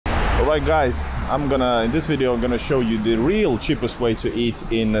Alright guys, in this video I'm gonna show you the real cheapest way to eat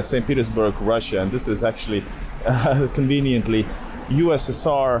in St. Petersburg, Russia, and this is actually conveniently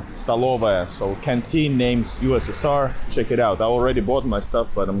USSR Stolovaya. So Cantine names USSR. Check it out. I already bought my stuff,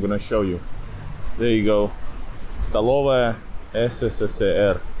 but I'm gonna show you. There you go, Stolovaya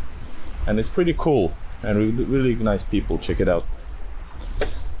USSR, and it's pretty cool and really nice people. Check it out.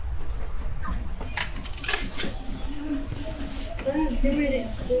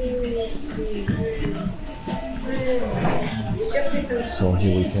 So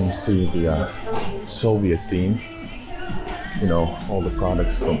here we can see the Soviet theme. You know, all the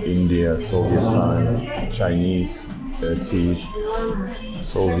products from India, Soviet time, Chinese tea,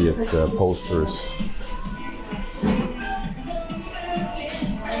 Soviet posters,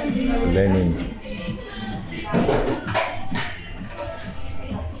 Lenin.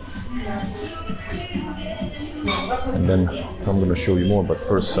 And then I'm gonna show you more, but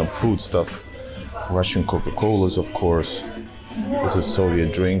first some food stuff. Russian Coca-Colas, of course. This is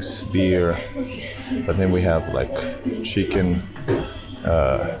Soviet drinks, beer. But then we have like chicken,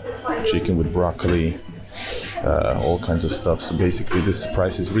 chicken with broccoli, all kinds of stuff. So basically this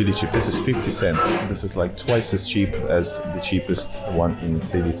price is really cheap. This is 50 cents. This is like twice as cheap as the cheapest one in the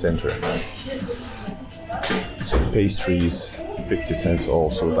city center. So pastries, 50 cents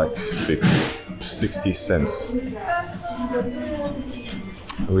also, like 60 cents.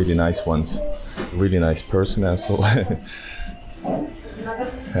 Really nice ones. Really nice person also.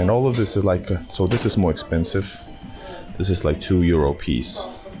 And all of this is like, so this is more expensive. This is like €2 piece.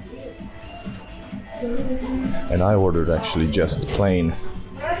 And I ordered actually just plain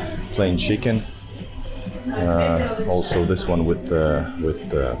chicken. Also this one with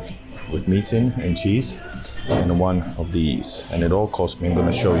meat in and cheese, and one of these. And it all cost me. I'm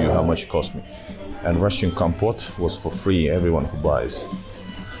gonna show you how much it cost me. And Russian compote was for free, everyone who buys.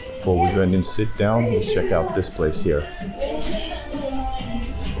 Before we go in and sit down, let's check out this place here.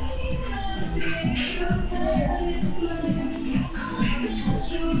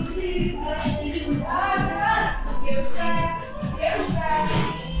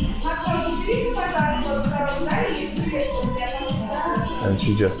 And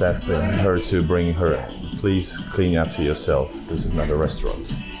she just asked her to bring her, please clean after yourself. This is not a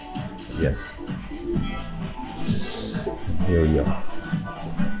restaurant. Yes. Here we are.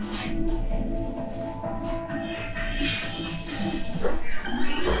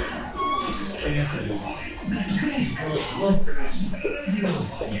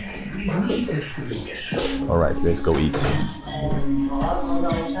 All right, let's go eat.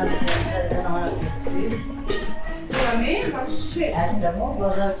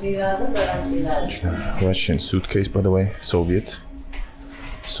 Russian suitcase, by the way, Soviet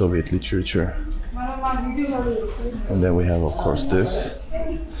literature. And then we have, of course, this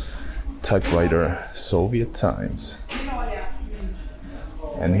typewriter, Soviet times.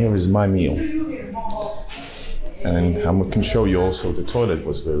 And here is my meal. And I can show you also the toilet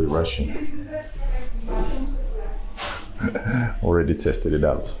was very Russian. Already tested it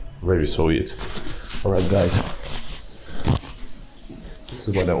out. Very Soviet. Alright guys. This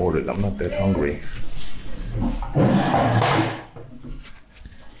is what I ordered. I'm not that hungry.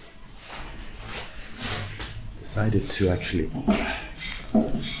 Decided to actually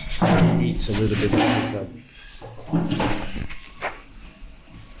eat a little bit because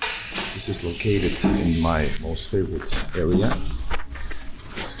this is located in my most favorite area.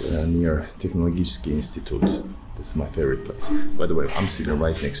 It's near Technological Institute. This is my favorite place. By the way, I'm sitting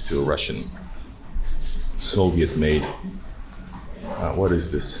right next to a Russian Soviet-made, what is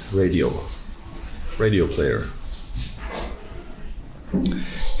this? Radio player.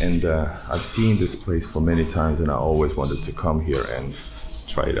 And I've seen this place for many times, and I always wanted to come here and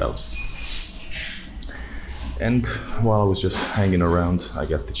try it out. And while I was just hanging around, I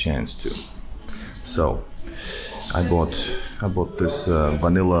got the chance to. So I bought this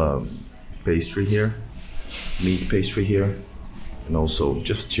vanilla pastry here, meat pastry here, and also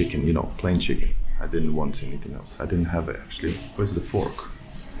just chicken, you know, plain chicken. I didn't want anything else. I didn't have it actually. Where's the fork?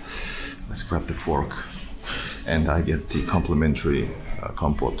 Let's grab the fork. And I get the complimentary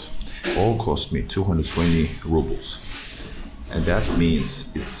compote. All cost me 220 rubles. And that means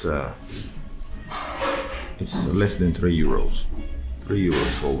it's less than €3.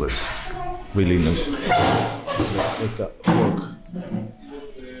 €3 all this. Really nice. Let's take a fork.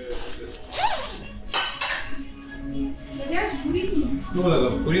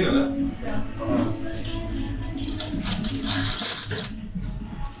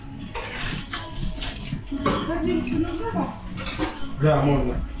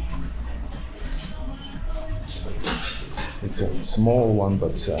 It's a small one,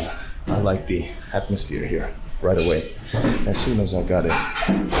 but I like the atmosphere here right away. As soon as I got it.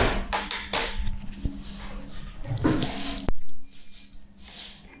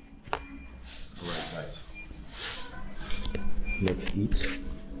 Alright guys, let's eat.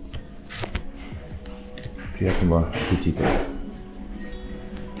 Приятного аппетита.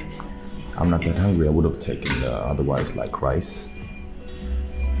 I'm not that hungry. I would have taken otherwise like rice.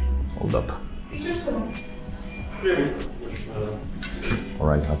 Hold up.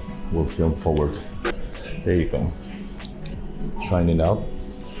 Alright, we'll film forward. There you go. Trying it out.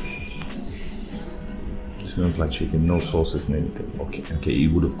 Smells like chicken, no sauces and anything. Okay, it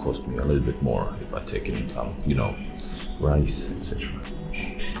would have cost me a little bit more if I'd taken some, you know, rice, etc.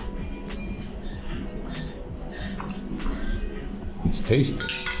 It's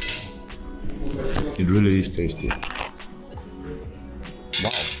tasty. It really is tasty.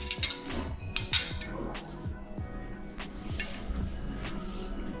 Wow.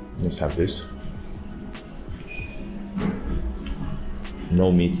 Let's have this.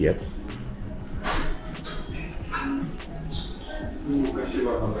 No meat yet.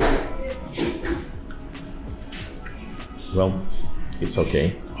 Well, it's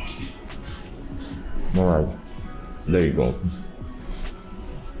okay. All right, there you go.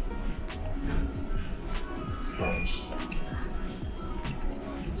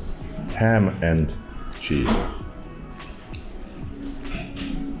 Ham and cheese.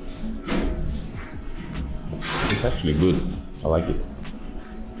 It's actually good. I like it.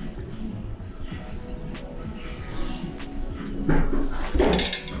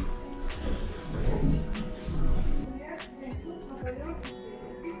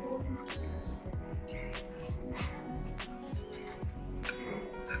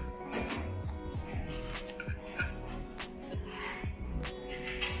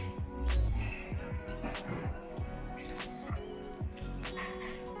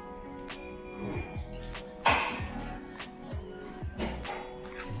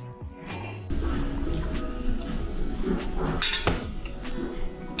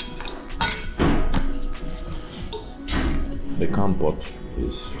 The compote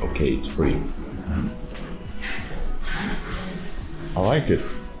is okay, it's free. I like it.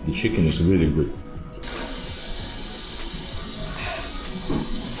 The chicken is really good.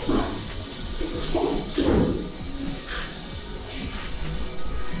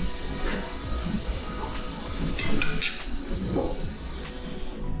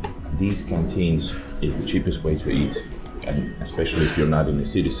 These canteens is the cheapest way to eat, and especially if you're not in the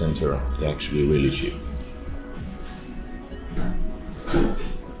city center, they're actually really cheap.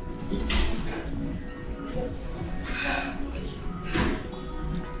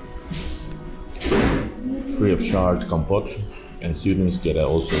 Free of charge compote, and students get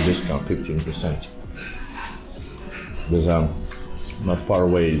also a discount 15%. There's not far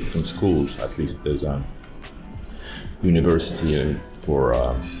away from schools, at least there's a university for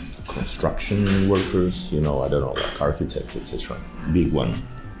construction workers, you know, I don't know, like architects, etc. Big one.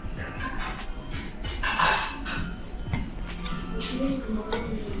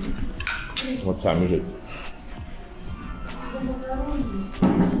 What time is it?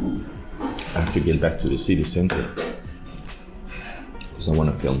 I have to get back to the city center because I want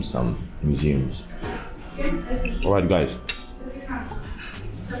to film some museums. Alright guys.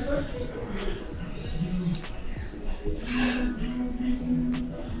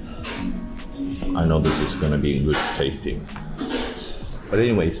 I know this is gonna be good tasting. But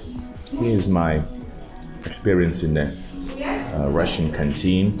anyways, here's my experience in the Russian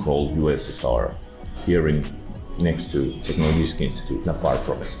canteen called USSR, here next to Technological Institute, not far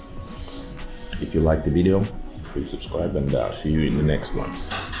from it. If you liked the video, please subscribe and see you in the next one.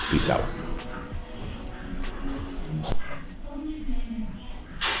 Peace out.